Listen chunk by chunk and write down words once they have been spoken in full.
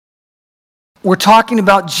We're talking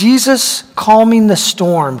about Jesus calming the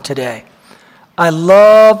storm today. I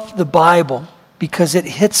love the Bible because it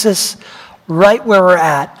hits us right where we're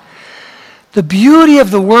at. The beauty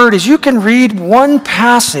of the Word is you can read one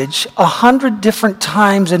passage 100 different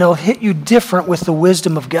times and it'll hit you different with the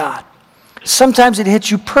wisdom of God. Sometimes it hits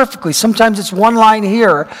you perfectly. Sometimes it's one line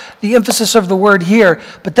here, the emphasis of the word here.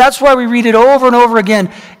 But that's why we read it over and over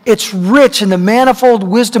again. It's rich in the manifold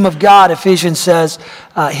wisdom of God, Ephesians says,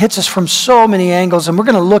 hits us from so many angles. And we're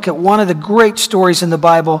going to look at one of the great stories in the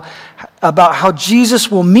Bible about how Jesus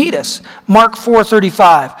will meet us. Mark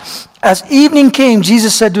 4:35. As evening came,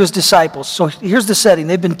 Jesus said to his disciples, so here's the setting.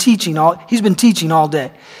 He's been teaching all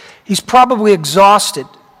day. He's probably exhausted,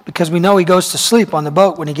 because we know he goes to sleep on the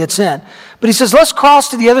boat when he gets in. But he says, let's cross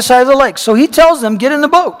to the other side of the lake. So he tells them, get in the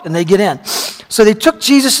boat, and they get in. So they took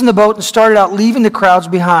Jesus in the boat and started out leaving the crowds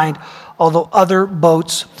behind, although other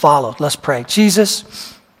boats followed. Let's pray.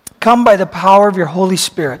 Jesus, come by the power of your Holy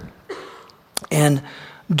Spirit and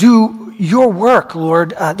do your work,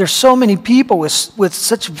 Lord. There's so many people with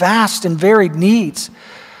such vast and varied needs.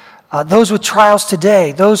 Those with trials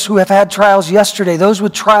today, those who have had trials yesterday, those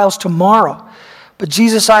with trials tomorrow. But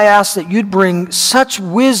Jesus, I ask that you'd bring such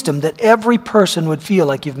wisdom that every person would feel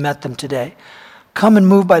like you've met them today. Come and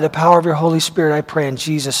move by the power of your Holy Spirit, I pray in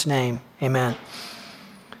Jesus' name. Amen.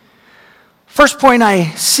 First point I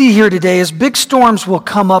see here today is big storms will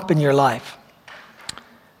come up in your life.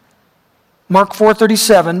 Mark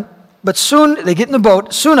 4:37, but soon, they get in the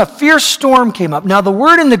boat, soon a fierce storm came up. Now the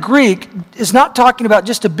word in the Greek is not talking about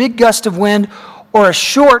just a big gust of wind or a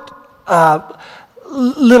short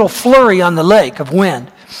little flurry on the lake of wind.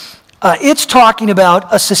 It's talking about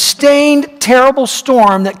a sustained, terrible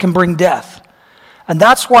storm that can bring death. And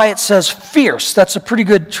that's why it says fierce. That's a pretty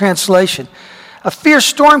good translation. A fierce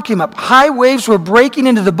storm came up. High waves were breaking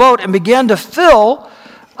into the boat and began to fill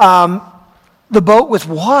the boat with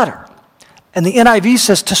water. And the NIV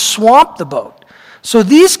says to swamp the boat. So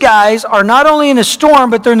these guys are not only in a storm,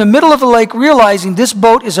 but they're in the middle of the lake realizing this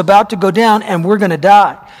boat is about to go down and we're going to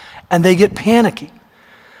die. And they get panicky.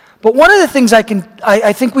 But one of the things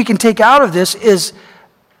I think we can take out of this is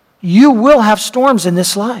you will have storms in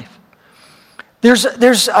this life. There's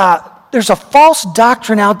a false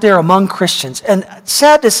doctrine out there among Christians, and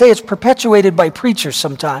sad to say it's perpetuated by preachers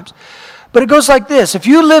sometimes. But it goes like this: if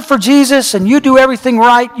you live for Jesus and you do everything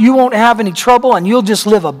right, you won't have any trouble and you'll just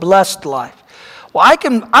live a blessed life. Well,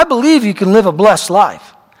 I believe you can live a blessed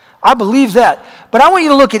life. I believe that. But I want you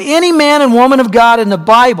to look at any man and woman of God in the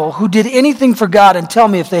Bible who did anything for God and tell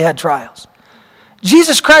me if they had trials.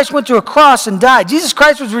 Jesus Christ went to a cross and died. Jesus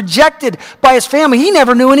Christ was rejected by his family. He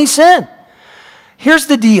never knew any sin. Here's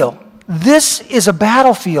the deal. This is a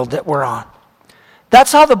battlefield that we're on.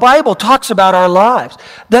 That's how the Bible talks about our lives.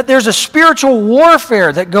 That there's a spiritual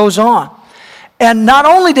warfare that goes on. And not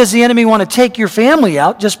only does the enemy want to take your family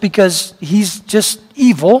out just because he's just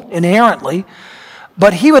evil inherently,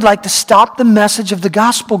 but he would like to stop the message of the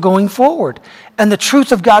gospel going forward and the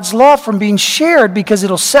truth of God's love from being shared, because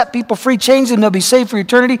it'll set people free, change them, they'll be saved for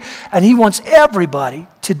eternity, and he wants everybody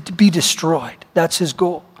to be destroyed. That's his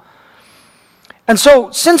goal. And so,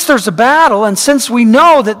 since there's a battle, and since we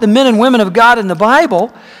know that the men and women of God in the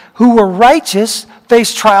Bible who were righteous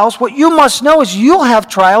faced trials, what you must know is you'll have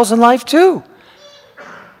trials in life too.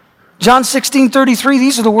 John 16:33,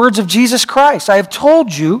 these are the words of Jesus Christ. I have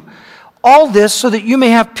told you all this so that you may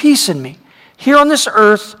have peace in me. Here on this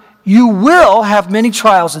earth, you will have many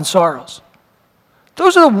trials and sorrows.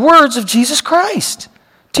 Those are the words of Jesus Christ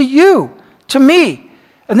to you, to me.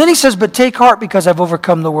 And then he says, but take heart because I've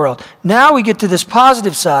overcome the world. Now we get to this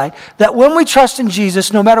positive side that when we trust in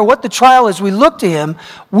Jesus, no matter what the trial is, we look to him,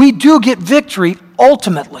 we do get victory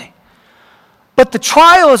ultimately. But the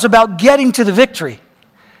trial is about getting to the victory.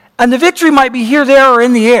 And the victory might be here, there, or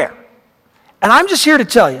in the air. And I'm just here to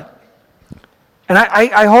tell you, and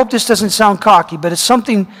I hope this doesn't sound cocky, but it's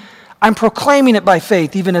something, I'm proclaiming it by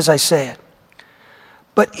faith even as I say it.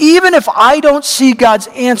 But even if I don't see God's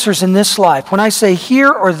answers in this life, when I say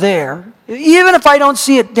here or there, even if I don't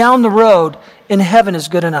see it down the road, in heaven is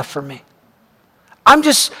good enough for me. I'm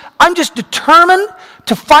just determined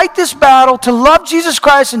to fight this battle, to love Jesus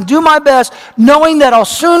Christ and do my best, knowing that I'll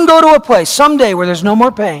soon go to a place someday where there's no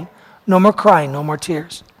more pain, no more crying, no more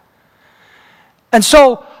tears. And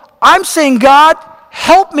so I'm saying, God,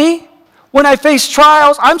 help me when I face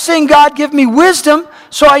trials. I'm saying, God, give me wisdom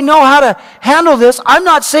so I know how to handle this. I'm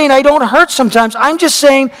not saying I don't hurt sometimes. I'm just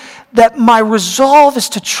saying that my resolve is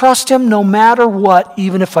to trust him no matter what,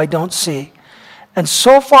 even if I don't see. And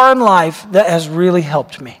so far in life, that has really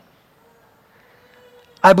helped me.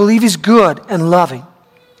 I believe he's good and loving.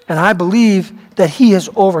 And I believe that he has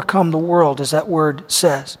overcome the world, as that word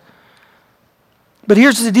says. But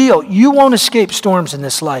here's the deal. You won't escape storms in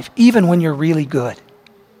this life, even when you're really good.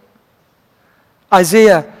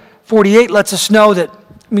 Isaiah 48 lets us know that,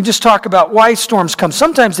 just talk about why storms come.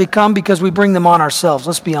 Sometimes they come because we bring them on ourselves.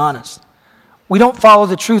 Let's be honest. We don't follow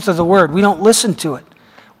the truth of the word. We don't listen to it.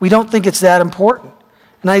 We don't think it's that important.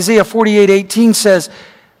 And Isaiah 48:18 says,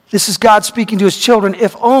 this is God speaking to his children,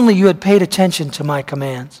 if only you had paid attention to my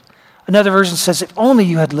commands. Another version says, if only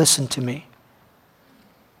you had listened to me.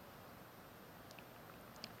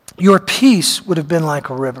 Your peace would have been like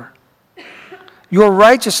a river. Your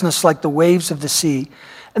righteousness like the waves of the sea.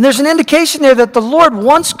 And there's an indication there that the Lord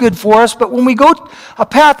wants good for us, but when we go a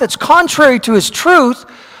path that's contrary to his truth,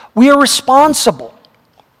 we are responsible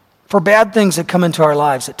for bad things that come into our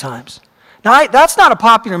lives at times. Now, that's not a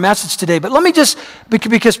popular message today, but let me just,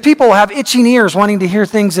 because people have itching ears wanting to hear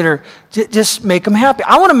things that are, just make them happy.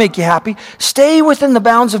 I want to make you happy. Stay within the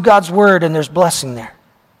bounds of God's word, and there's blessing there.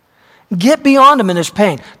 Get beyond them, and there's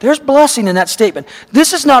pain. There's blessing in that statement.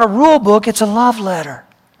 This is not a rule book, it's a love letter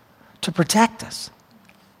to protect us.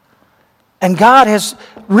 And God has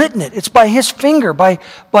written it. It's by his finger, by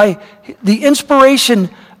the inspiration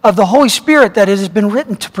of the Holy Spirit that it has been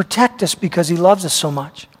written to protect us because he loves us so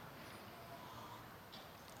much.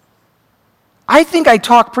 I think I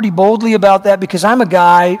talk pretty boldly about that because I'm a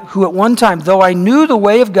guy who at one time, though I knew the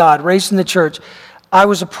way of God, raised in the church, I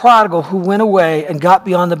was a prodigal who went away and got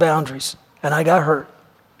beyond the boundaries, and I got hurt.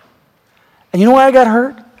 And you know why I got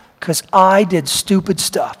hurt? Because I did stupid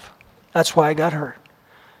stuff. That's why I got hurt.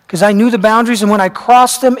 Because I knew the boundaries, and when I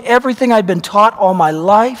crossed them, everything I'd been taught all my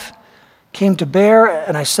life came to bear,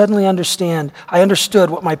 and I suddenly I understood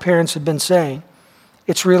what my parents had been saying.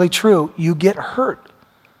 It's really true. You get hurt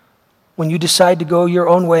when you decide to go your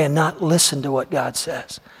own way and not listen to what God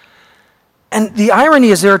says. And the irony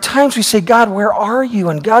is there are times we say, God, where are you?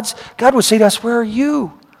 And God would say to us, where are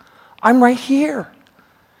you? I'm right here.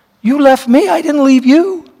 You left me. I didn't leave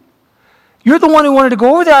you. You're the one who wanted to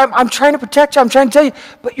go over there. I'm trying to protect you. I'm trying to tell you,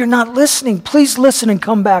 but you're not listening. Please listen and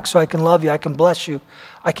come back so I can love you. I can bless you.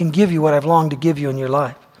 I can give you what I've longed to give you in your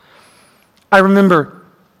life. I remember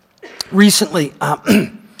recently,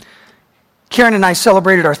 Karen and I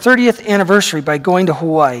celebrated our 30th anniversary by going to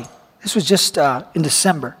Hawaii. This was just in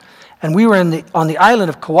December. And we were on the island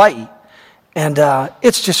of Kauai. And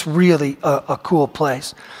it's just really a cool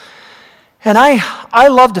place. And I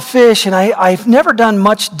love to fish, and I've never done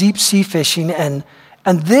much deep sea fishing. And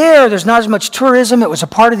there's not as much tourism. It was a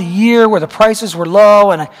part of the year where the prices were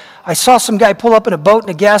low. And I saw some guy pull up in a boat in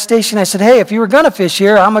a gas station. I said, hey, if you were going to fish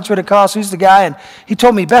here, how much would it cost? Who's the guy? And he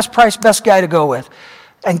told me, best price, best guy to go with.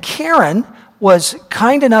 And Karen was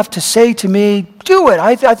kind enough to say to me, do it.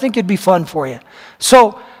 I think it'd be fun for you.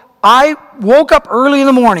 So I woke up early in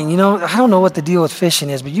the morning. I don't know what the deal with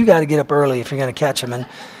fishing is, but you got to get up early if you're going to catch them.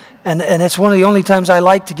 And it's one of the only times I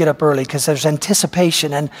like to get up early because there's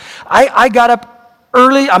anticipation. And I got up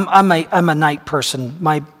early. I'm a night person.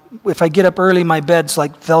 If I get up early, my bed's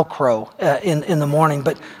like Velcro in the morning.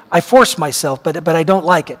 But I force myself, but I don't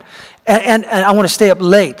like it. And I want to stay up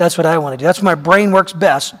late. That's what I want to do. That's when my brain works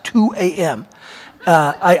best, 2 a.m.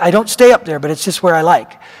 I don't stay up there, but it's just where I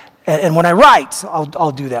like. And when I write,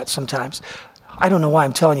 I'll do that sometimes. I don't know why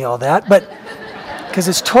I'm telling you all that, but because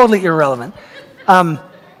it's totally irrelevant.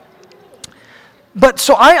 But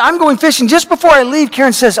so I'm going fishing. Just before I leave,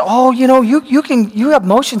 Karen says, "Oh, you have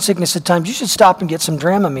motion sickness at times. You should stop and get some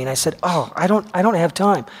Dramamine." I said, "Oh, I don't have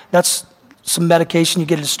time. That's some medication you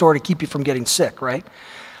get at a store to keep you from getting sick, right?"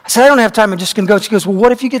 I said, "I don't have time. I'm just going to go." She goes, "Well,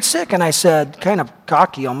 what if you get sick?" And I said, kind of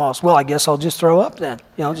cocky almost, "Well, I guess I'll just throw up then.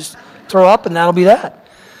 Just throw up and that'll be that."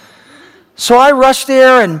 So I rushed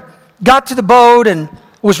there and got to the boat and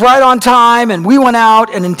was right on time, and we went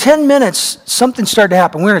out, and in 10 minutes, something started to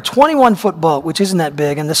happen. We're in a 21-foot boat, which isn't that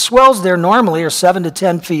big, and the swells there normally are 7 to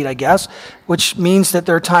 10 feet, I guess, which means that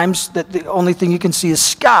there are times that the only thing you can see is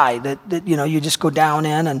sky, that you just go down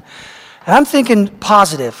in, and I'm thinking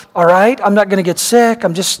positive, all right? I'm not going to get sick.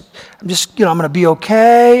 I'm just I'm going to be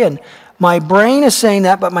okay, and my brain is saying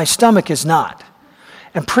that, but my stomach is not.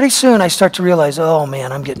 And pretty soon, I start to realize, oh,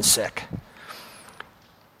 man, I'm getting sick.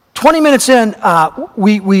 20 minutes in,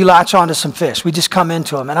 we latch onto some fish. We just come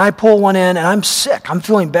into them, and I pull one in, and I'm sick. I'm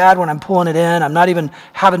feeling bad when I'm pulling it in. I'm not even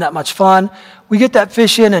having that much fun. We get that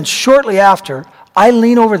fish in, and shortly after, I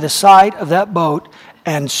lean over the side of that boat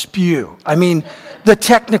and spew. I mean, the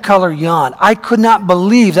Technicolor yawn. I could not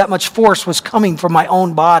believe that much force was coming from my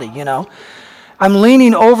own body, I'm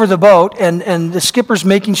leaning over the boat, and the skipper's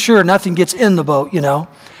making sure nothing gets in the boat,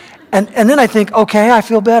 And then I think, okay, I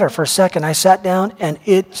feel better. For a second, I sat down, and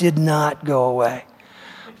it did not go away.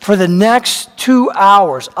 For the next 2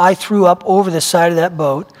 hours, I threw up over the side of that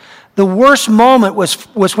boat. The worst moment was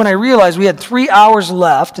when I realized we had 3 hours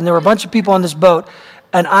left, and there were a bunch of people on this boat,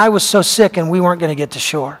 and I was so sick, and we weren't going to get to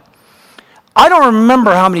shore. I don't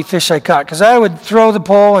remember how many fish I caught, because I would throw the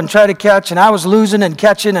pole and try to catch, and I was losing and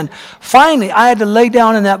catching, and finally I had to lay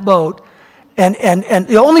down in that boat, and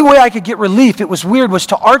the only way I could get relief, it was weird, was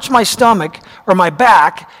to arch my stomach or my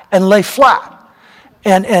back and lay flat.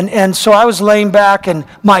 And so I was laying back, and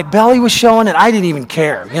my belly was showing, and I didn't even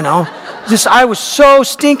care, Just, I was so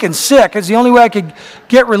stinking sick. It's the only way I could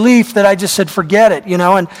get relief that I just said, forget it,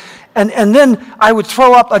 And then I would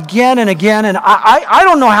throw up again and again, and I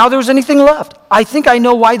don't know how there was anything left. I think I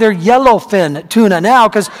know why they're yellowfin tuna now,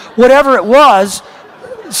 because whatever it was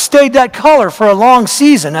stayed that color for a long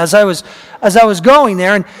season as I was going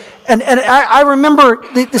there. And I remember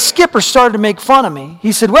the skipper started to make fun of me.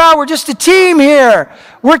 He said, well, we're just a team here.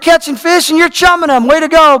 We're catching fish and you're chumming them. Way to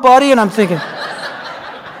go, buddy. And I'm thinking,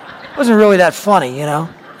 it wasn't really that funny,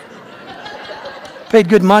 Paid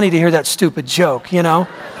good money to hear that stupid joke,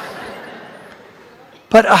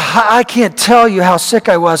 But I can't tell you how sick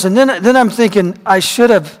I was. And then I'm thinking, I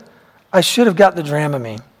should have got the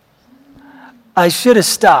Dramamine. I should have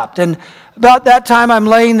stopped. And about that time, I'm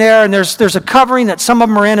laying there, and there's a covering that some of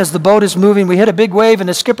them are in as the boat is moving. We hit a big wave, and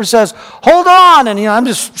the skipper says, hold on. And, I'm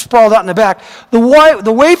just sprawled out in the back. The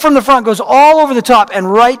wave from the front goes all over the top and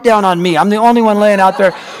right down on me. I'm the only one laying out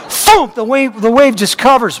there. Boom! The wave just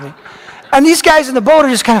covers me. And these guys in the boat are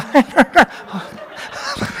just kind of...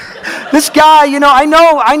 This guy, I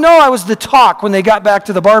know I was the talk when they got back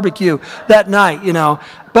to the barbecue that night,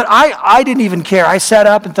 But I didn't even care. I sat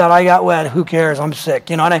up and thought, I got wet. Who cares? I'm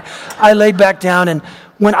sick, And I laid back down. And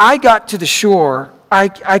when I got to the shore,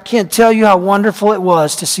 I can't tell you how wonderful it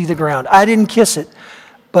was to see the ground. I didn't kiss it,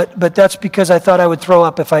 but that's because I thought I would throw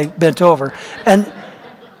up if I bent over. And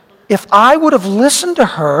if I would have listened to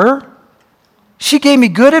her, she gave me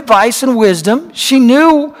good advice and wisdom. She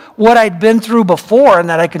knew what I'd been through before and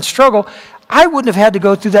that I could struggle. I wouldn't have had to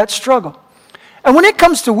go through that struggle. And when it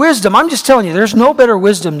comes to wisdom, I'm just telling you, there's no better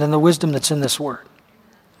wisdom than the wisdom that's in this word.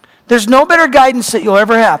 There's no better guidance that you'll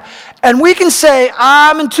ever have. And we can say,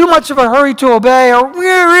 I'm in too much of a hurry to obey, or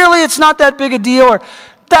really it's not that big a deal, or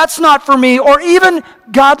that's not for me, or even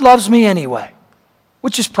God loves me anyway,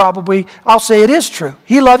 which is probably, I'll say it is true.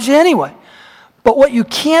 He loves you anyway. But what you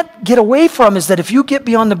can't get away from is that if you get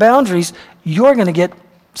beyond the boundaries, you're going to get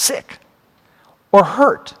sick or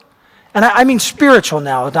hurt. And I mean spiritual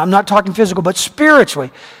now. I'm not talking physical, but spiritually.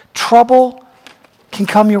 Trouble can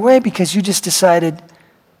come your way because you just decided,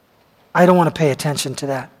 I don't want to pay attention to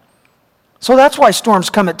that. So that's why storms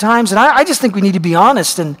come at times. And I just think we need to be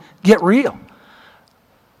honest and get real.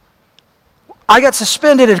 I got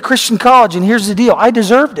suspended at a Christian college, and here's the deal. I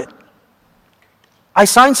deserved it. I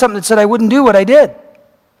signed something that said I wouldn't do what I did.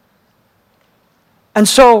 And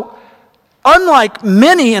so, unlike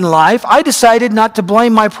many in life, I decided not to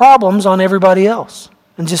blame my problems on everybody else.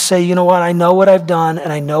 And just say, you know what, I know what I've done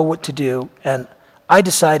and I know what to do. And I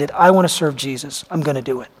decided I want to serve Jesus. I'm going to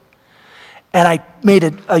do it. And I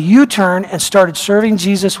made a U-turn and started serving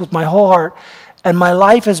Jesus with my whole heart. And my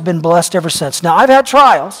life has been blessed ever since. Now, I've had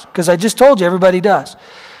trials, because I just told you everybody does.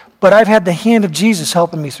 But I've had the hand of Jesus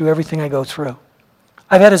helping me through everything I go through.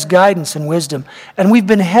 I've had his guidance and wisdom. And we've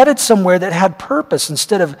been headed somewhere that had purpose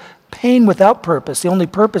instead of pain without purpose. The only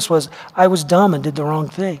purpose was I was dumb and did the wrong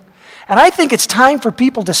thing. And I think it's time for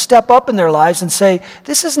people to step up in their lives and say,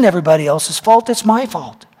 this isn't everybody else's fault, it's my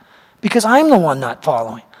fault. Because I'm the one not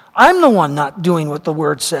following. I'm the one not doing what the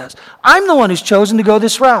word says. I'm the one who's chosen to go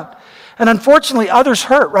this route. And unfortunately, others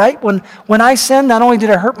hurt, right? When I sinned, not only did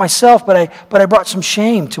I hurt myself, but I brought some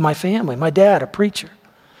shame to my family. My dad, a preacher.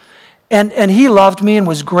 And he loved me and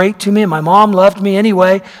was great to me, and my mom loved me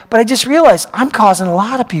anyway. But I just realized I'm causing a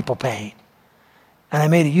lot of people pain. And I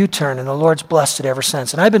made a U-turn, and the Lord's blessed it ever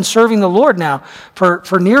since. And I've been serving the Lord now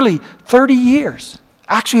for nearly 30 years.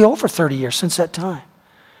 Actually, over 30 years since that time.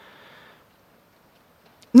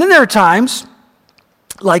 And then there are times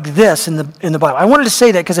like this in the Bible. I wanted to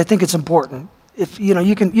say that because I think it's important. If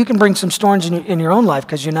you can bring some storms in your own life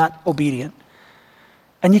because you're not obedient.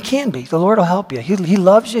 And you can be. The Lord will help you. He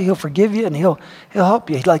loves you. He'll forgive you, and He'll help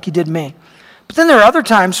you like He did me. But then there are other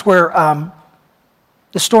times where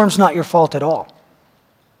the storm's not your fault at all.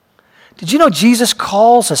 Did you know Jesus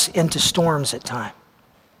calls us into storms at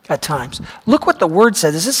times? Look what the Word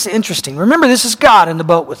says. This is interesting. Remember, this is God in the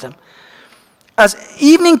boat with Him. As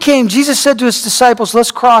evening came, Jesus said to His disciples,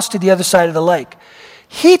 let's cross to the other side of the lake.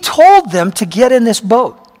 He told them to get in this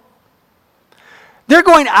boat. They're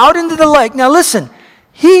going out into the lake. Now listen,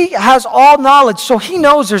 He has all knowledge, so He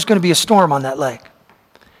knows there's going to be a storm on that lake.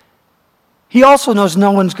 He also knows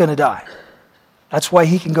no one's going to die. That's why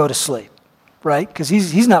he can go to sleep, right? Because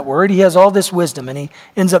he's not worried. He has all this wisdom, and he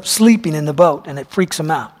ends up sleeping in the boat, and it freaks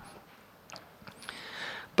him out.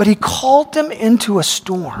 But he called them into a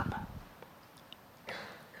storm.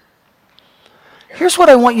 Here's what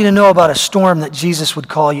I want you to know about a storm that Jesus would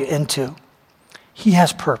call you into. He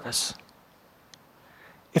has purpose.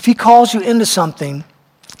 If he calls you into something,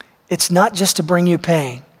 it's not just to bring you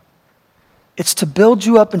pain. It's to build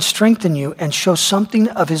you up and strengthen you and show something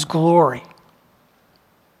of his glory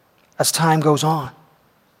as time goes on.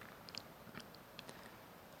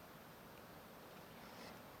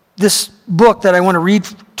 This book that I want to read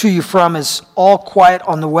to you from is All Quiet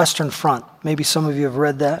on the Western Front. Maybe some of you have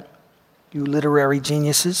read that, you literary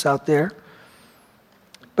geniuses out there.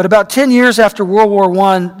 But about 10 years after World War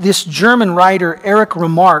I, this German writer, Erich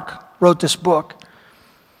Remarque, wrote this book.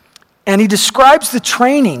 And he describes the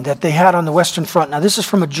training that they had on the Western Front. Now, this is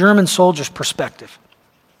from a German soldier's perspective.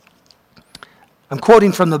 I'm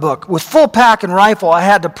quoting from the book. With full pack and rifle, I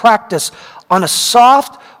had to practice on a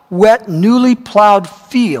soft, wet, newly plowed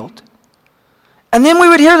field. And then we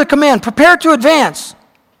would hear the command, prepare to advance.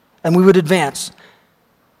 And we would advance.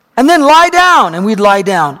 And then lie down, and we'd lie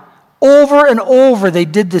down. Over and over they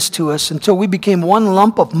did this to us until we became one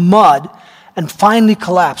lump of mud and finally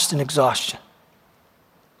collapsed in exhaustion.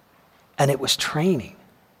 And it was training.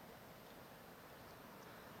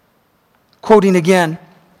 Quoting again,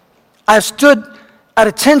 I have stood at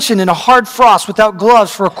attention in a hard frost without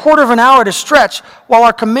gloves for a quarter of an hour to stretch while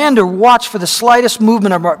our commander watched for the slightest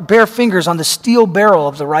movement of our bare fingers on the steel barrel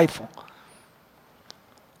of the rifle.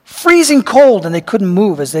 Freezing cold, and they couldn't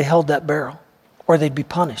move as they held that barrel, or they'd be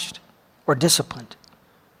punished or disciplined.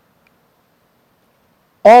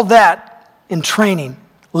 All that in training.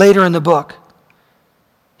 Later in the book,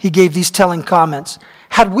 he gave these telling comments.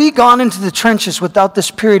 Had we gone into the trenches without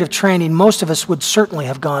this period of training, most of us would certainly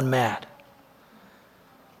have gone mad.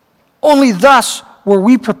 Only thus were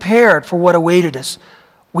we prepared for what awaited us.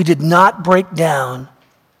 We did not break down,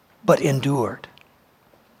 but endured.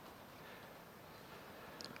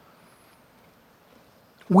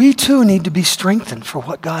 We too need to be strengthened for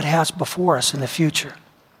what God has before us in the future.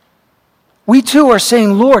 We too are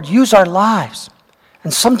saying, Lord, use our lives.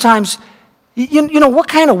 And sometimes, you know, what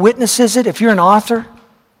kind of witness is it if you're an author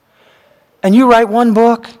and you write one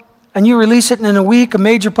book and you release it and in a week a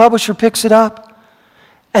major publisher picks it up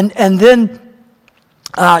and then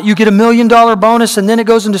you get $1 million bonus and then it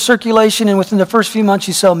goes into circulation and within the first few months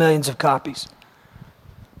you sell millions of copies.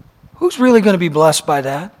 Who's really going to be blessed by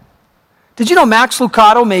that? Did you know Max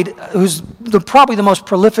Lucado who's probably the most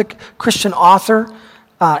prolific Christian author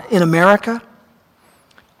in America?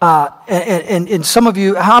 And some of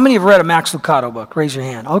you, how many have read a Max Lucado book? Raise your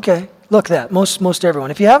hand. Okay, look at that. Most everyone.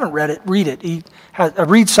 If you haven't read it, read it.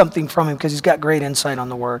 Read something from him because he's got great insight on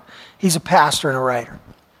the Word. He's a pastor and a writer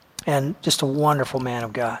and just a wonderful man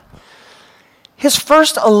of God. His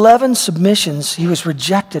first 11 submissions, he was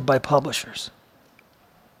rejected by publishers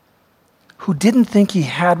who didn't think he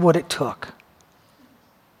had what it took.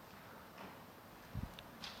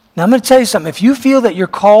 Now, I'm going to tell you something. If you feel that you're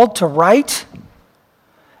called to write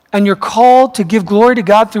and you're called to give glory to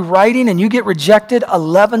God through writing and you get rejected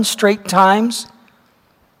 11 straight times,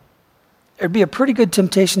 there'd be a pretty good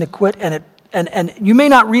temptation to quit. And you may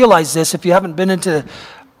not realize this if you haven't been into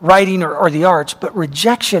writing or the arts, but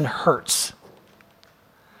rejection hurts.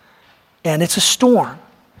 And it's a storm.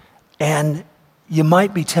 And you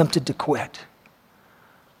might be tempted to quit.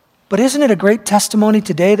 But isn't it a great testimony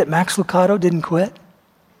today that Max Lucado didn't quit?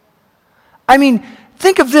 I mean,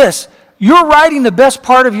 think of this. You're writing the best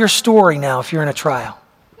part of your story now if you're in a trial.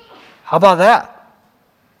 How about that?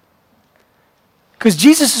 Because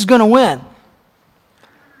Jesus is going to win.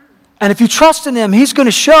 And if you trust in him, he's going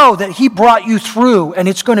to show that he brought you through, and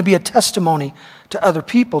it's going to be a testimony to other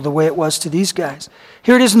people the way it was to these guys.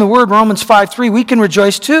 Here it is in the Word, Romans 5:3. We can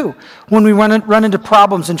rejoice too when we run into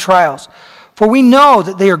problems and trials, for we know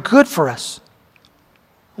that they are good for us.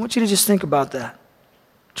 I want you to just think about that.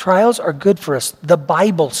 Trials are good for us, the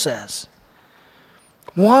Bible says.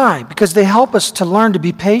 Why? Because they help us to learn to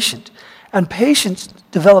be patient, and patience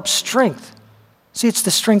develops strength. See, it's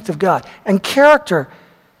the strength of God. And character,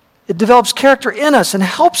 it develops character in us and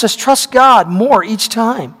helps us trust God more each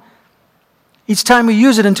time. Each time we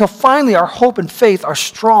use it until finally our hope and faith are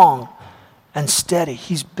strong and steady.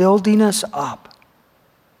 He's building us up.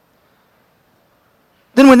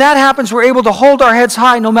 Then when that happens, we're able to hold our heads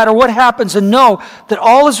high no matter what happens and know that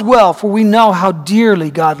all is well, for we know how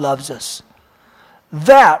dearly God loves us.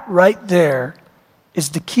 That right there is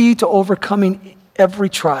the key to overcoming every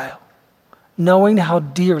trial, knowing how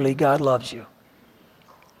dearly God loves you.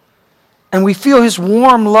 And we feel His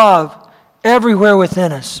warm love everywhere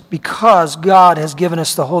within us because God has given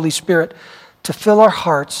us the Holy Spirit to fill our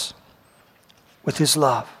hearts with His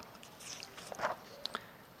love.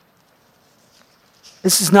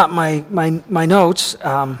 This is not my notes,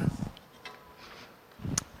 but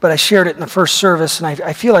I shared it in the first service, and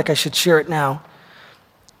I feel like I should share it now.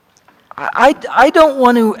 I don't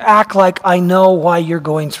want to act like I know why you're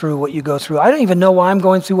going through what you go through. I don't even know why I'm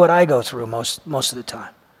going through what I go through most of the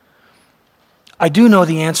time. I do know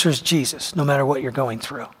the answer is Jesus, no matter what you're going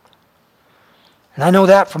through. And I know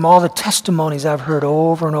that from all the testimonies I've heard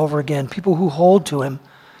over and over again. People who hold to Him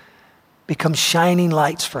become shining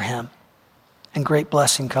lights for Him, and great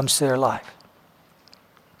blessing comes to their life.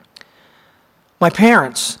 My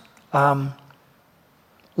parents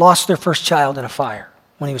lost their first child in a fire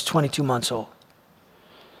when he was 22 months old.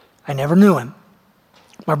 I never knew him.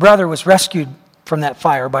 My brother was rescued from that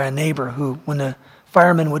fire by a neighbor who, when the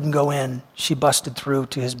firemen wouldn't go in, she busted through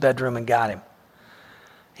to his bedroom and got him.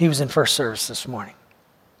 He was in first service this morning.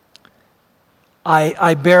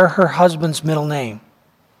 I bear her husband's middle name,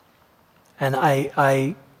 and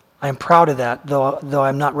I'm proud of that, though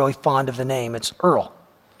I'm not really fond of the name. It's Earl.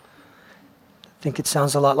 I think it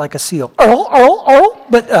sounds a lot like a seal. Earl.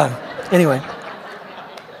 But anyway.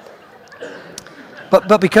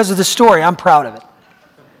 But because of the story, I'm proud of it.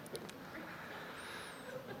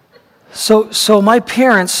 So my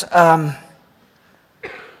parents, I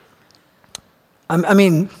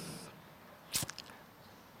mean,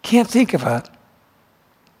 can't think of a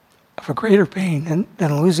greater pain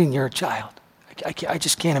than losing your child. I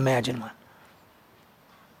just can't imagine one.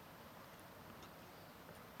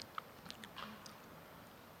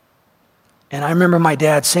 And I remember my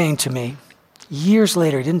dad saying to me, years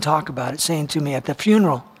later, he didn't talk about it, saying to me at the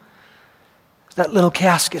funeral, that little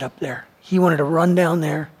casket up there, he wanted to run down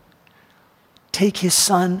there, take his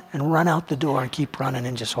son and run out the door and keep running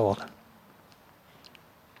and just hold him.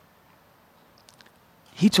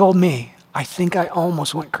 He told me, I think I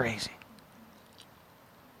almost went crazy.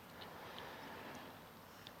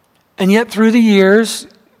 And yet through the years,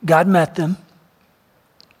 God met them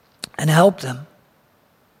and helped them.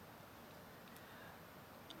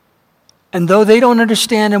 And though they don't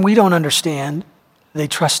understand and we don't understand, they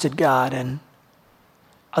trusted God. And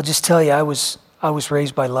I'll just tell you, I was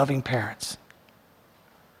raised by loving parents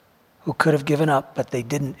who could have given up, but they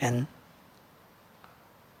didn't. And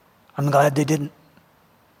I'm glad they didn't,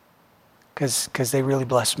 because they really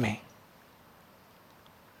blessed me.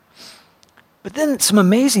 But then some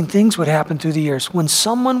amazing things would happen through the years. When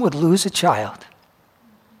someone would lose a child,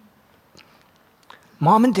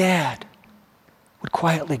 Mom and Dad would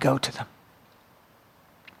quietly go to them.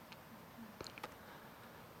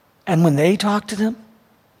 And when they talk to them,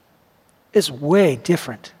 it's way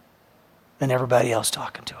different than everybody else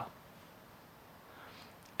talking to them.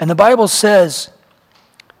 And the Bible says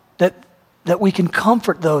that we can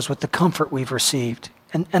comfort those with the comfort we've received.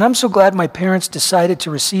 And I'm so glad my parents decided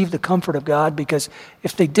to receive the comfort of God, because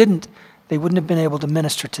if they didn't, they wouldn't have been able to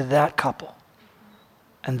minister to that couple,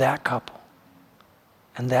 and that couple,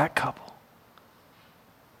 and that couple.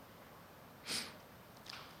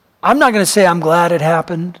 I'm not going to say I'm glad it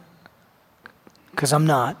happened, because I'm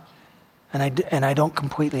not, and I don't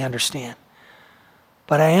completely understand.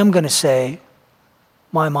 But I am going to say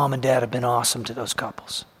my mom and dad have been awesome to those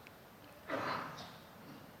couples.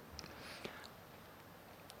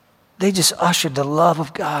 They just ushered the love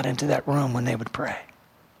of God into that room when they would pray.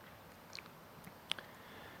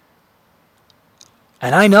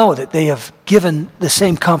 And I know that they have given the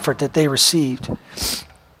same comfort that they received.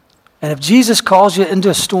 And if Jesus calls you into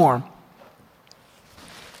a storm,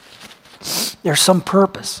 there's some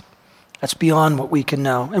purpose that's beyond what we can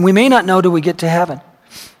know. And we may not know till we get to heaven.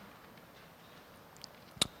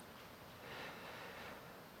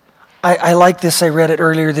 I like this. I read it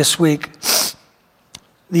earlier this week.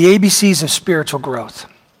 The ABCs of spiritual growth.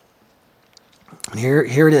 And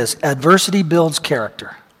here it is. Adversity builds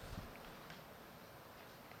character.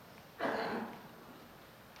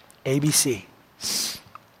 ABC.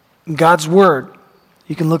 God's Word.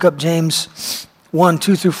 You can look up James 1,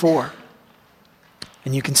 2 through 4.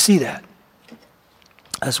 And you can see that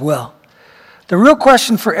as well. The real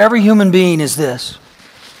question for every human being is this.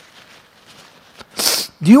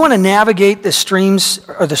 Do you want to navigate the streams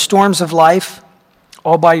or the storms of life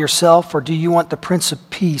all by yourself, or do you want the Prince of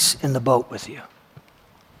Peace in the boat with you?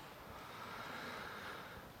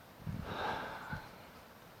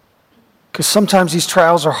 Because sometimes these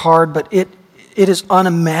trials are hard, but it is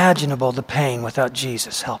unimaginable, the pain, without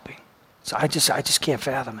Jesus helping. So I just can't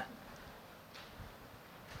fathom it.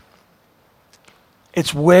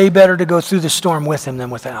 It's way better to go through the storm with Him than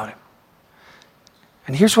without Him.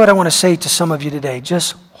 And here's what I want to say to some of you today.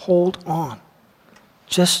 Just hold on.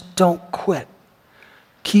 Just don't quit.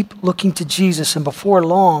 Keep looking to Jesus, and before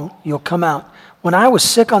long, you'll come out. When I was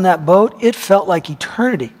sick on that boat, it felt like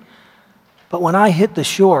eternity. But when I hit the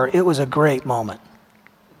shore, it was a great moment.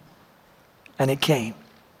 And it came.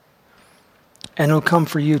 And it'll come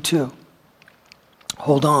for you too.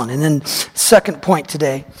 Hold on. And then second point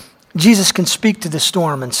today, Jesus can speak to the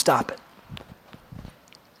storm and stop it.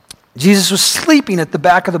 Jesus was sleeping at the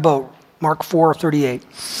back of the boat, Mark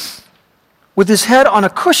 4:38, with his head on a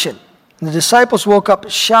cushion. And the disciples woke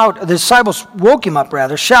him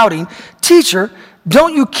up, shouting, "Teacher,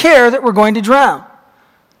 don't you care that we're going to drown?"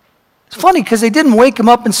 It's funny because they didn't wake him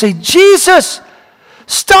up and say, "Jesus,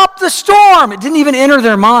 stop the storm." It didn't even enter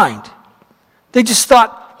their mind. They just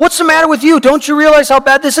thought, "What's the matter with you? Don't you realize how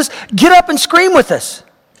bad this is? Get up and scream with us."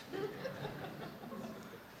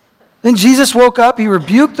 Then Jesus woke up, he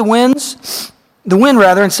rebuked the wind,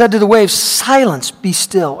 and said to the waves, "Silence, be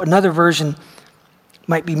still." Another version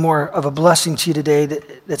might be more of a blessing to you today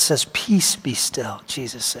that says, "Peace, be still,"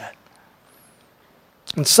 Jesus said.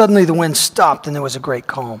 And suddenly the wind stopped and there was a great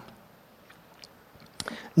calm.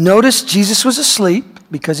 Notice Jesus was asleep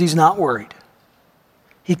because he's not worried.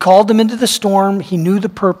 He called them into the storm. He knew the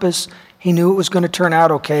purpose. He knew it was going to turn out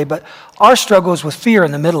okay. But our struggle is with fear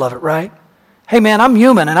in the middle of it, right? Hey man, I'm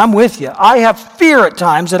human and I'm with you. I have fear at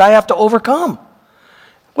times that I have to overcome.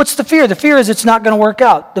 What's the fear? The fear is it's not going to work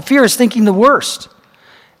out. The fear is thinking the worst.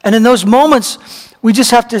 And in those moments, we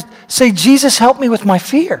just have to say, "Jesus, help me with my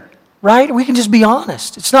fear," right? We can just be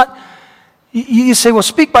honest. It's not, you say, "Well,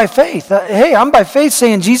 speak by faith." Hey, I'm by faith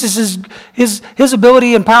saying Jesus his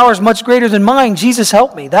ability and power is much greater than mine. Jesus,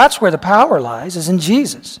 help me. That's where the power lies, is in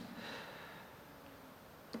Jesus.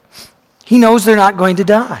 He knows they're not going to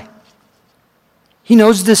die. He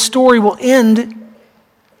knows this story will end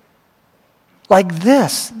like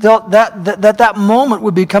this. That moment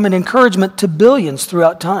would become an encouragement to billions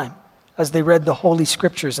throughout time as they read the Holy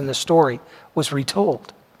Scriptures and the story was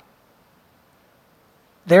retold.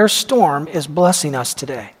 Their storm is blessing us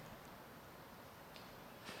today.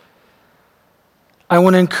 I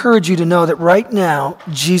want to encourage you to know that right now,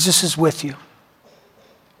 Jesus is with you.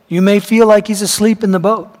 You may feel like he's asleep in the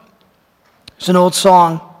boat. There's an old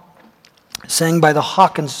song sang by the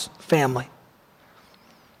Hawkins family,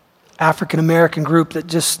 African-American group that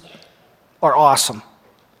just are awesome.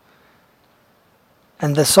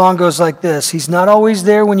 And the song goes like this: "He's not always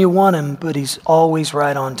there when you want him, but he's always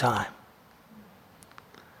right on time."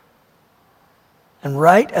 And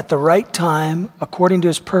right at the right time, according to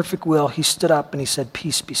his perfect will, he stood up and he said,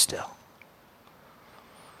 "Peace, be still."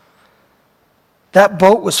 That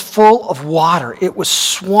boat was full of water. It was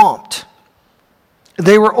swamped.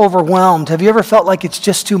 They were overwhelmed. Have you ever felt like it's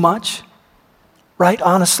just too much? Right?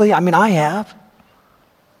 Honestly, I mean, I have.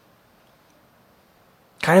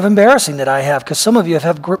 Kind of embarrassing that I have, because some of you have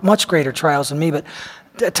had much greater trials than me, but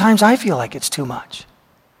at times I feel like it's too much.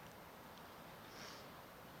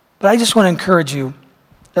 But I just want to encourage you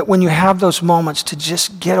that when you have those moments to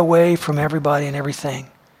just get away from everybody and everything,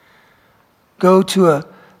 go to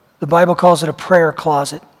the Bible calls it a prayer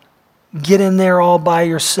closet. Get in there all by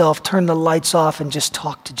yourself, turn the lights off, and just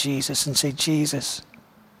talk to Jesus and say, "Jesus,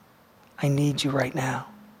 I need you right now."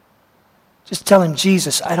 Just tell him,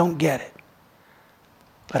 "Jesus, I don't get it,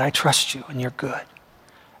 but I trust you and you're good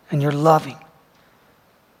and you're loving.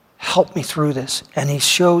 Help me through this." And he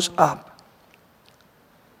shows up.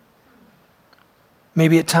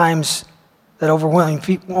 Maybe at times that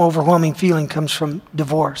overwhelming feeling comes from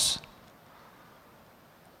divorce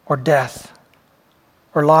or death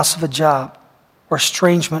or loss of a job or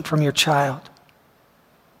estrangement from your child.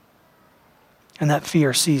 And that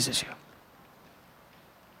fear seizes you.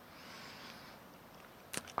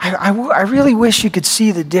 I really wish you could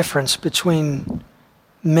see the difference between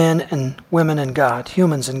men and women and God,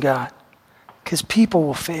 humans and God. Because people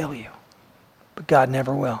will fail you, but God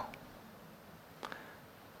never will.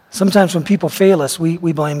 Sometimes when people fail us, we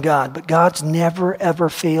blame God, but God's never ever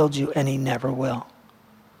failed you and he never will.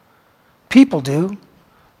 People do.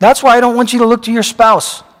 That's why I don't want you to look to your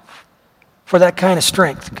spouse for that kind of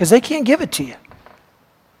strength, because they can't give it to you.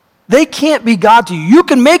 They can't be God to you. You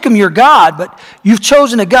can make them your God, but you've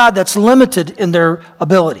chosen a God that's limited in their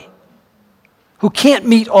ability, who can't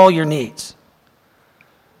meet all your needs.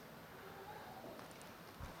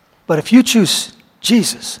 But if you choose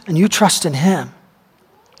Jesus and you trust in him,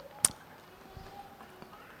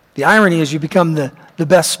 the irony is you become the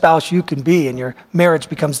best spouse you can be, and your marriage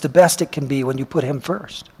becomes the best it can be when you put him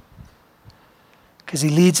first. Because he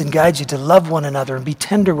leads and guides you to love one another and be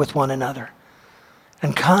tender with one another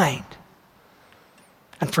and kind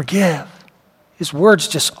and forgive. His word's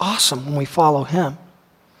just awesome when we follow him.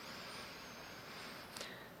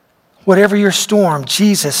 Whatever your storm,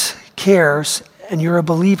 Jesus cares, and you're a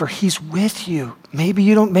believer. He's with you. Maybe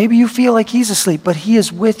you feel like he's asleep, but he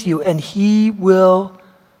is with you, and he will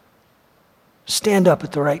stand up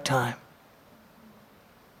at the right time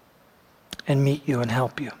and meet you and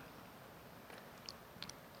help you.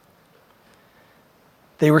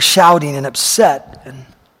 They were shouting and upset and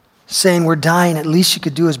saying, we're dying. At least you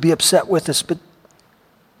could do is be upset with us. But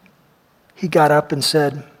he got up and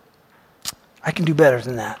said, I can do better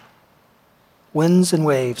than that. Winds and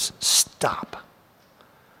waves, stop.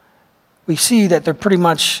 We see that they're pretty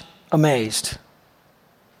much amazed.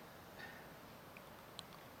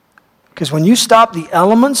 Because when you stop the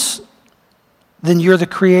elements, then you're the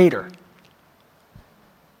creator.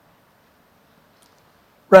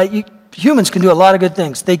 Right? Humans can do a lot of good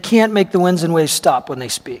things. They can't make the winds and waves stop when they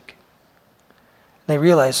speak. They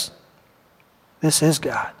realize this is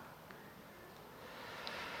God.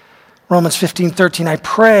 Romans 15:13, I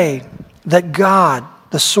pray that God,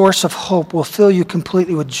 the source of hope, will fill you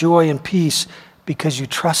completely with joy and peace because you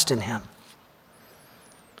trust in him.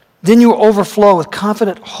 Then you will overflow with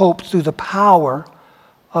confident hope through the power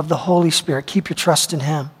of the Holy Spirit. Keep your trust in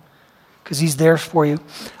him because he's there for you.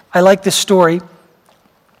 I like this story.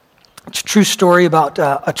 It's a true story about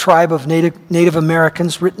a tribe of Native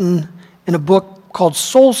Americans written in a book called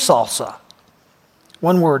Soul Salsa.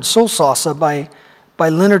 One word, Soul Salsa by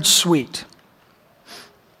Leonard Sweet.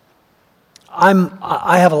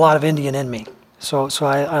 I have a lot of Indian in me, so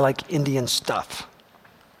I like Indian stuff.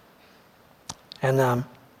 And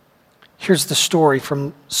here's the story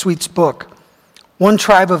from Sweet's book. One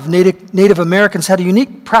tribe of Native Americans had a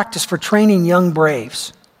unique practice for training young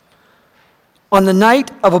braves. On the night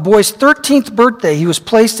of a boy's 13th birthday, he was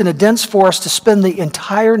placed in a dense forest to spend the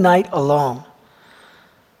entire night alone.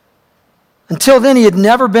 Until then, he had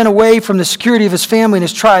never been away from the security of his family and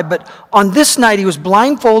his tribe, but on this night, he was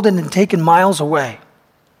blindfolded and taken miles away.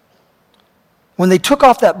 When they took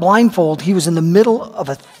off that blindfold, he was in the middle of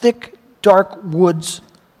a thick, dark woods,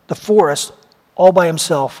 the forest, all by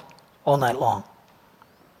himself all night long.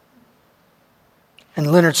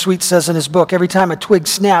 And Leonard Sweet says in his book, every time a twig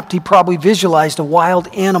snapped, he probably visualized a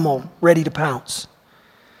wild animal ready to pounce.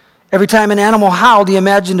 Every time an animal howled, he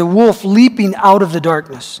imagined a wolf leaping out of the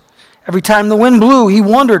darkness. Every time the wind blew, he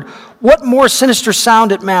wondered what more sinister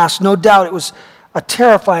sound it masked. No doubt it was a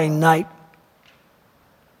terrifying night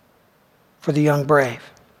for the young brave.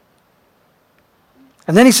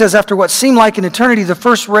 And then he says, after what seemed like an eternity, the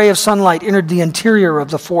first ray of sunlight entered the interior of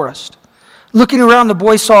the forest. Looking around, the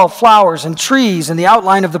boy saw flowers and trees and the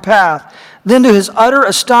outline of the path. Then, to his utter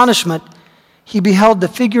astonishment, he beheld the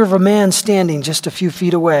figure of a man standing just a few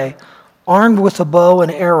feet away, armed with a bow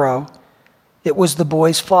and arrow. It was the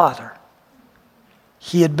boy's father.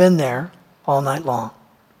 He had been there all night long.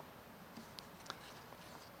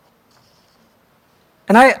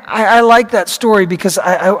 And I like that story because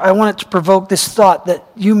I want it to provoke this thought that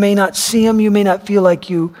you may not see him, you may not feel like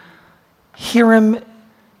you hear him,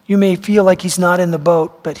 you may feel like he's not in the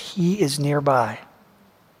boat, but he is nearby.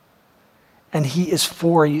 And he is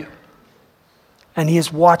for you. And he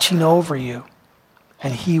is watching over you.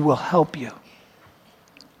 And he will help you.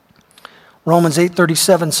 Romans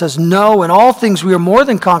 8:37 says, no, in all things we are more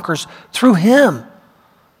than conquerors through him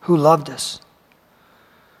who loved us.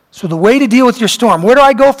 So the way to deal with your storm, where do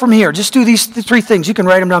I go from here? Just do these three things. You can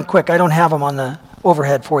write them down quick. I don't have them on the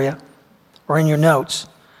overhead for you or in your notes.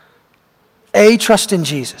 A, trust in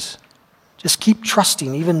Jesus. Just keep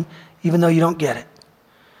trusting even though you don't get it.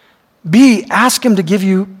 B, ask him to give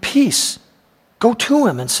you peace. Go to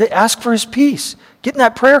him and ask for his peace. Get in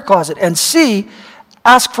that prayer closet. And C,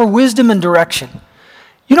 ask for wisdom and direction.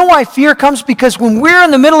 You know why fear comes? Because when we're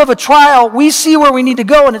in the middle of a trial, we see where we need to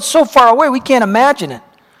go and it's so far away we can't imagine it.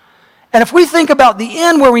 And if we think about the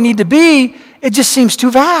end where we need to be, it just seems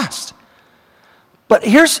too vast. But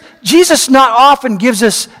Jesus not often gives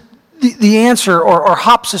us the answer or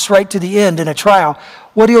hops us right to the end in a trial.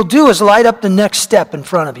 What he'll do is light up the next step in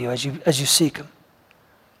front of you as you seek him.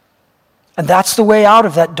 And that's the way out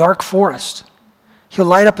of that dark forest. He'll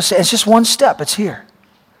light up it's just one step, it's here.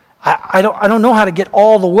 I don't know how to get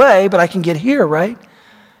all the way, but I can get here, right?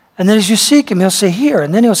 And then as you seek him, he'll say here,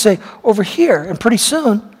 and then he'll say over here, and pretty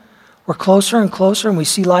soon we're closer and closer and we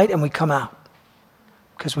see light and we come out.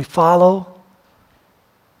 Because we follow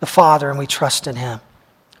the Father and we trust in him.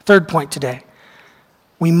 Third point today.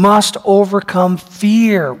 We must overcome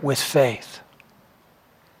fear with faith.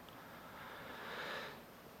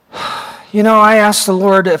 You know, I asked the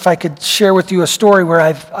Lord if I could share with you a story where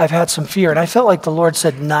I've had some fear, and I felt like the Lord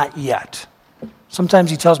said, not yet.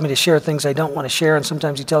 Sometimes he tells me to share things I don't want to share, and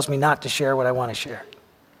sometimes he tells me not to share what I want to share.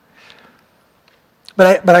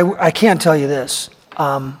 But I can tell you this.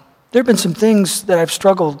 There have been some things that I've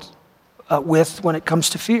struggled with when it comes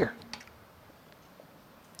to fear.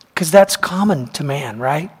 Because that's common to man,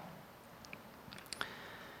 right?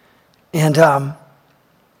 And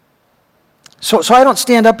so I don't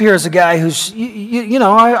stand up here as a guy who's,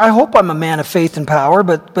 I hope I'm a man of faith and power,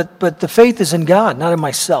 but the faith is in God, not in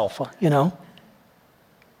myself,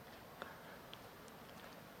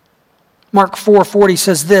 Mark 4:40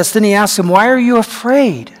 says this, then he asks him, why are you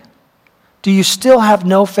afraid? Do you still have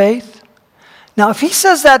no faith? Now, if he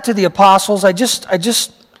says that to the apostles, this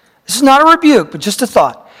is not a rebuke, but just a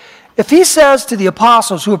thought. If he says to the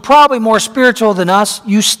apostles, who are probably more spiritual than us,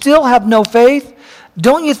 you still have no faith,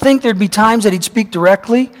 don't you think there'd be times that he'd speak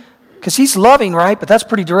directly? Because he's loving, right? But that's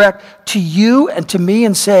pretty direct. To you and to me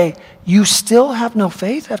and say, you still have no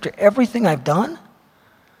faith after everything I've done?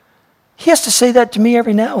 He has to say that to me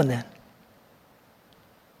every now and then.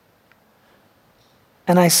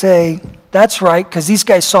 And I say, that's right, because these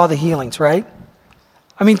guys saw the healings, right?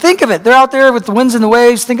 I mean, think of it. They're out there with the winds and the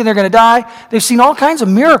waves thinking they're going to die. They've seen all kinds of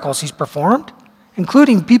miracles he's performed,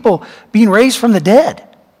 including people being raised from the dead.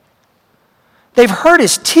 They've heard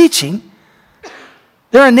his teaching.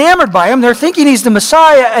 They're enamored by him. They're thinking he's the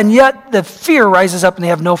Messiah, and yet the fear rises up and they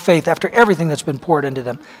have no faith after everything that's been poured into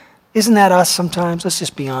them. Isn't that us sometimes? Let's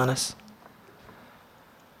just be honest.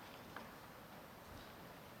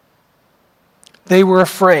 They were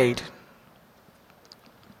afraid.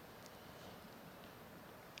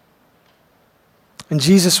 And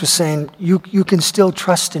Jesus was saying, you can still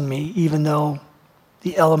trust in me even though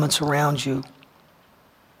the elements around you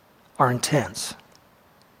are intense.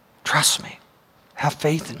 Trust me. Have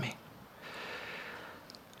faith in me.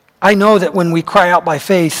 I know that when we cry out by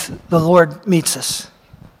faith, the Lord meets us.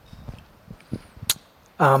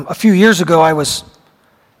 A few years ago, I was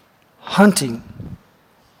hunting.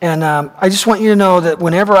 And I just want you to know that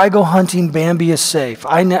whenever I go hunting, Bambi is safe.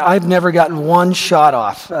 I've never gotten one shot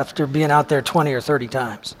off after being out there 20 or 30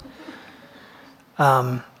 times.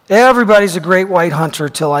 Everybody's a great white hunter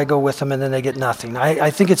till I go with them, and then they get nothing. I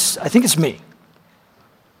think it's me.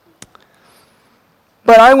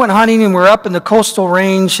 But I went hunting, and we're up in the coastal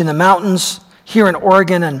range in the mountains here in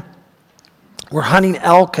Oregon, and we're hunting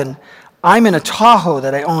elk, and I'm in a Tahoe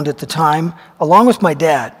that I owned at the time, along with my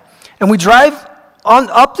dad. And we drive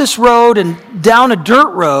up this road and down a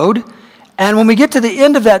dirt road, and when we get to the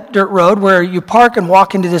end of that dirt road where you park and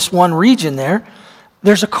walk into this one region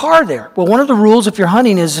there's a car there. Well, one of the rules if you're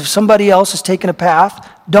hunting is if somebody else is taking a path,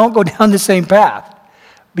 don't go down the same path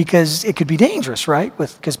because it could be dangerous, right?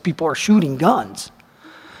 Because people are shooting guns.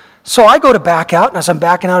 So I go to back out, and as I'm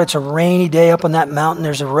backing out, it's a rainy day up on that mountain.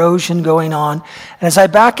 There's erosion going on. And as I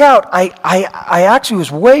back out, I actually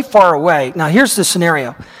was way far away. Now, here's the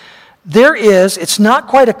scenario. It's not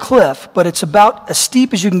quite a cliff, but it's about as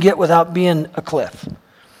steep as you can get without being a cliff.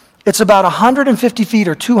 It's about 150 feet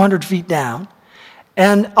or 200 feet down.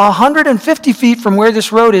 And 150 feet from where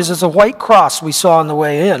this road is a white cross we saw on the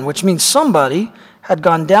way in, which means somebody had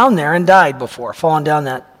gone down there and died before, fallen down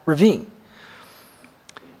that ravine.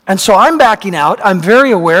 And so I'm backing out. I'm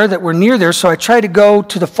very aware that we're near there, so I try to go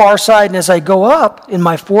to the far side, and as I go up in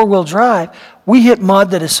my four-wheel drive, we hit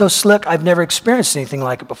mud that is so slick I've never experienced anything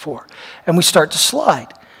like it before. And we start to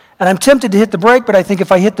slide. And I'm tempted to hit the brake, but I think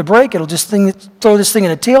if I hit the brake, it'll just throw this thing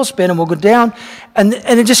in a tailspin and we'll go down. And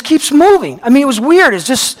it just keeps moving. I mean, it was weird. It's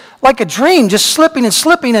just like a dream, just slipping and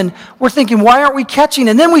slipping. And we're thinking, why aren't we catching?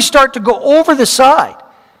 And then we start to go over the side.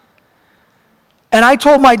 And I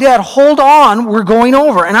told my dad, hold on, we're going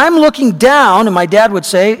over. And I'm looking down, and my dad would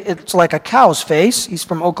say, it's like a cow's face. He's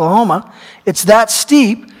from Oklahoma. It's that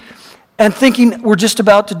steep. And thinking we're just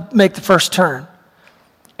about to make the first turn.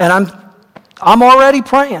 And I'm already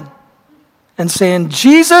praying and saying,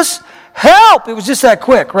 Jesus, help! It was just that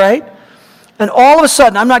quick, right? And all of a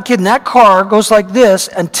sudden, I'm not kidding, that car goes like this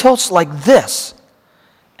and tilts like this.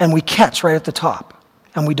 And we catch right at the top.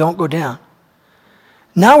 And we don't go down.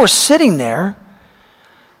 Now we're sitting there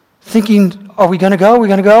thinking, are we going to go? Are we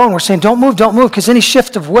going to go? And we're saying, don't move, because any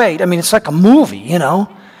shift of weight, I mean, it's like a movie, you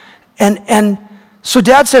know? And so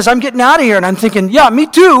Dad says, I'm getting out of here. And I'm thinking, yeah, me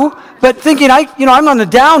too. But thinking, I'm on the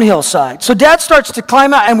downhill side. So Dad starts to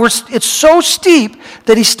climb out, and it's so steep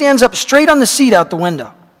that he stands up straight on the seat out the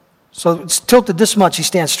window. So it's tilted this much, he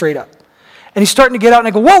stands straight up. And he's starting to get out, and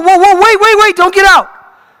I go, whoa, wait, don't get out.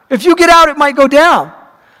 If you get out, it might go down.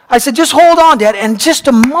 I said, just hold on, Dad. And just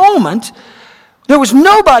a moment, there was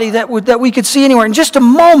nobody that we could see anywhere. In just a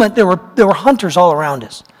moment, there were hunters all around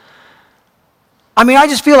us. I mean, I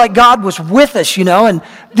just feel like God was with us, and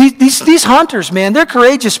these hunters, man, they're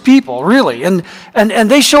courageous people, really.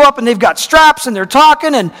 And they show up and they've got straps and they're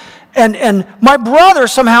talking and my brother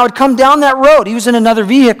somehow had come down that road. He was in another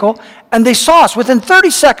vehicle and they saw us. Within 30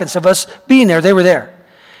 seconds of us being there, they were there.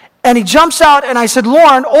 And he jumps out and I said,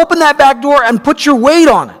 Lauren, open that back door and put your weight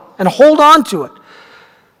on it and hold on to it.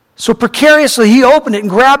 So precariously, he opened it and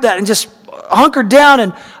grabbed that and just hunkered down.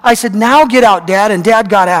 And I said, now get out, Dad. And Dad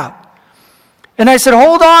got out. And I said,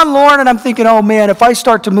 hold on, Lauren. And I'm thinking, oh, man, if I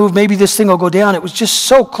start to move, maybe this thing will go down. It was just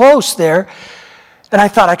so close there. And I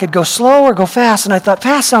thought I could go slow or go fast. And I thought,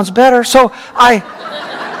 fast sounds better. So I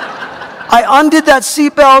undid that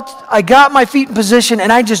seatbelt. I got my feet in position.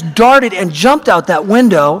 And I just darted and jumped out that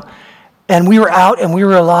window. And we were out and we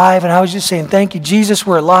were alive. And I was just saying, thank you, Jesus,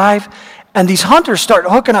 we're alive. And these hunters start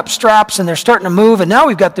hooking up straps and they're starting to move. And now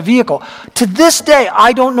we've got the vehicle. To this day,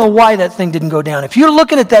 I don't know why that thing didn't go down. If you're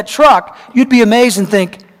looking at that truck, you'd be amazed and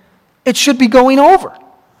think, it should be going over.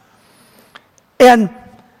 And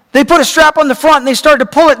they put a strap on the front and they started to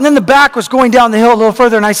pull it. And then the back was going down the hill a little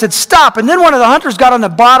further. And I said, stop. And then one of the hunters got on the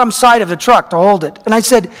bottom side of the truck to hold it. And I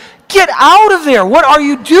said, get out of there. What are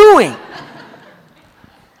you doing?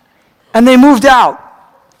 And they moved out.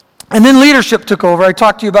 And then leadership took over. I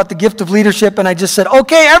talked to you about the gift of leadership, and I just said,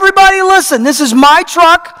 okay, everybody listen, this is my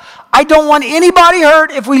truck. I don't want anybody hurt.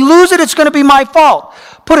 If we lose it, it's going to be my fault.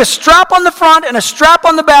 Put a strap on the front and a strap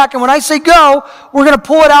on the back, and when I say go, we're going to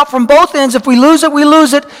pull it out from both ends. If we lose it, we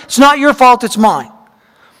lose it. It's not your fault, it's mine.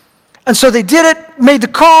 And so they did it, made the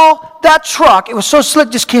call. That truck, it was so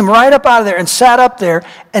slick, just came right up out of there and sat up there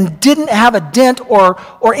and didn't have a dent or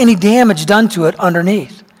any damage done to it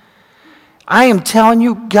underneath. I am telling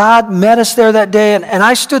you, God met us there that day, and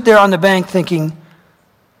I stood there on the bank thinking,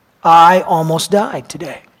 I almost died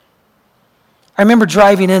today. I remember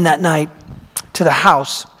driving in that night to the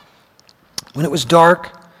house when it was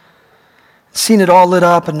dark, seeing it all lit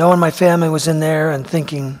up and knowing my family was in there and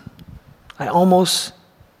thinking, I almost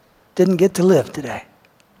didn't get to live today.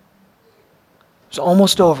 It was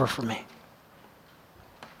almost over for me.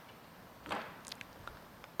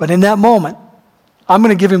 But in that moment, I'm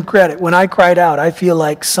going to give him credit. When I cried out, I feel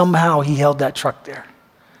like somehow he held that truck there.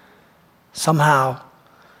 Somehow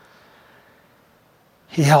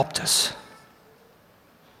he helped us.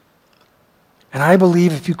 And I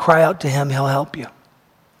believe if you cry out to him, he'll help you.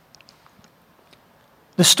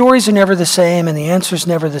 The stories are never the same, and the answer's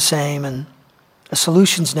never the same, and the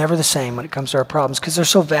solution's never the same when it comes to our problems, because they're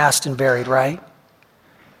so vast and varied, right?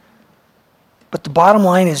 But the bottom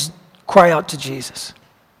line is cry out to Jesus.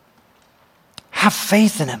 Have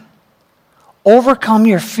faith in him. Overcome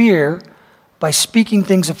your fear by speaking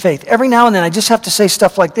things of faith. Every now and then I just have to say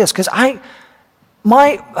stuff like this because I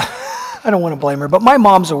don't want to blame her, but my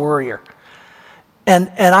mom's a worrier. And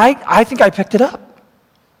I think I picked it up.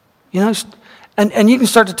 And you can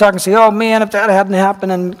start to talk and say, oh man, if that hadn't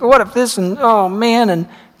happened, and what if this, and oh man, and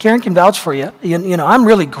Karen can vouch for you. I'm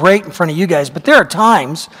really great in front of you guys, but there are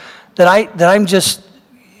times that I'm just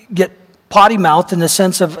get potty mouthed in the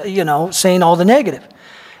sense of, saying all the negative.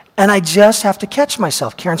 And I just have to catch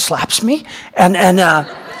myself. Karen slaps me, but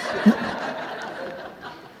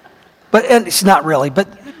it's not really, but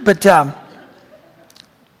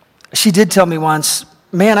she did tell me once,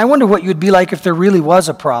 man, I wonder what you'd be like if there really was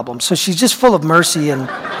a problem. So she's just full of mercy. And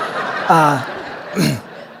I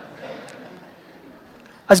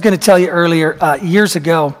was going to tell you earlier, years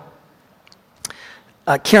ago,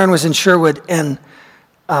 Karen was in Sherwood, and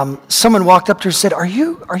someone walked up to her and said, are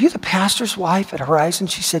you the pastor's wife at Horizon?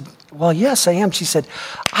 She said, well, yes, I am. She said,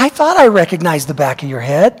 I thought I recognized the back of your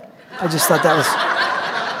head. I just thought that was,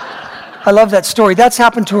 I love that story. That's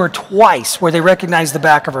happened to her twice where they recognized the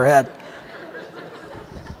back of her head.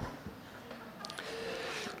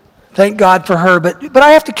 Thank God for her, but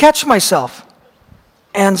I have to catch myself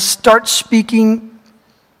and start speaking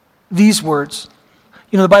these words.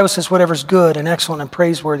 The Bible says whatever's good and excellent and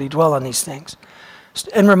praiseworthy, dwell on these things.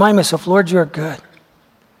 And remind myself, Lord, you are good.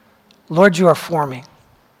 Lord, you are for me.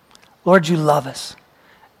 Lord, you love us.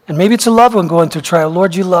 And maybe it's a loved one going through trial.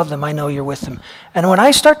 Lord, you love them. I know you're with them. And when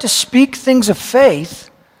I start to speak things of faith,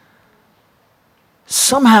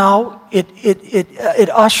 somehow it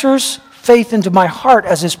ushers faith into my heart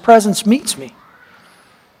as his presence meets me.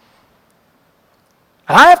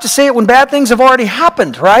 And I have to say it when bad things have already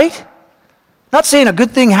happened, right? Not saying a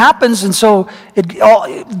good thing happens, and so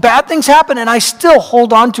bad things happen, and I still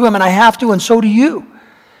hold on to him, and I have to, and so do you.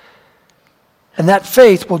 And that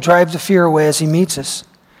faith will drive the fear away as he meets us.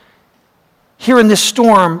 Here in this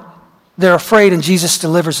storm, they're afraid, and Jesus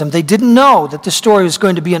delivers them. They didn't know that this story was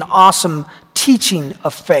going to be an awesome teaching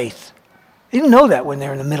of faith. They didn't know that when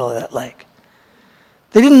they're in the middle of that lake.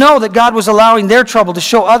 They didn't know that God was allowing their trouble to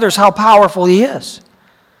show others how powerful He is.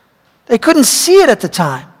 They couldn't see it at the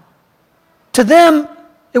time. To them,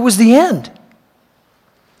 it was the end.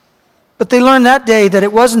 But they learned that day that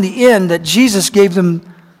it wasn't the end, that Jesus gave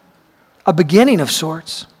them a beginning of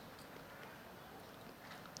sorts.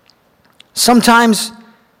 Sometimes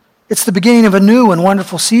it's the beginning of a new and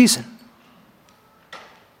wonderful season.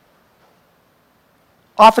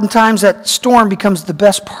 Oftentimes that storm becomes the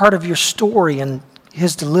best part of your story and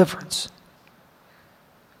His deliverance.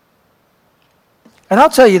 And I'll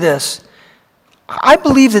tell you this, I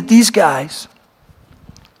believe that these guys,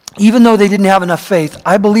 even though they didn't have enough faith,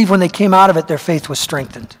 I believe when they came out of it, their faith was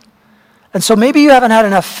strengthened. And so maybe you haven't had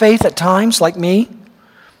enough faith at times, like me,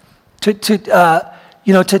 to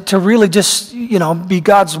really just, be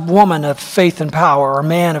God's woman of faith and power, or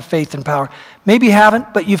man of faith and power. Maybe you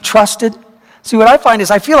haven't, but you've trusted. See, what I find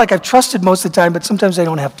is I feel like I've trusted most of the time, but sometimes I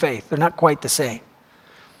don't have faith. They're not quite the same.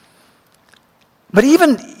 But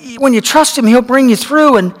even when you trust Him, He'll bring you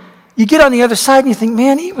through, and you get on the other side and you think,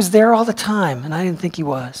 man, He was there all the time, and I didn't think He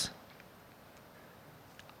was.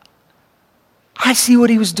 I see what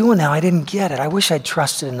He was doing now. I didn't get it. I wish I'd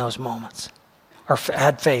trusted in those moments, or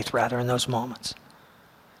had faith, rather, in those moments.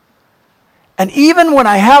 And even when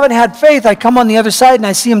I haven't had faith, I come on the other side and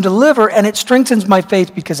I see Him deliver, and it strengthens my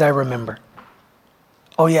faith because I remember.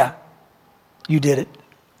 Oh yeah, you did it.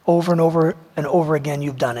 Over and over and over again,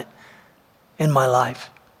 you've done it in my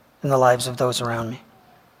life, in the lives of those around me.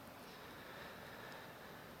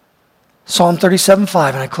 Psalm 37:5,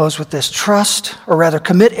 and I close with this. Trust, or rather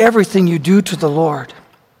commit everything you do to the Lord.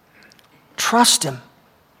 Trust Him,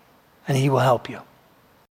 and He will help you.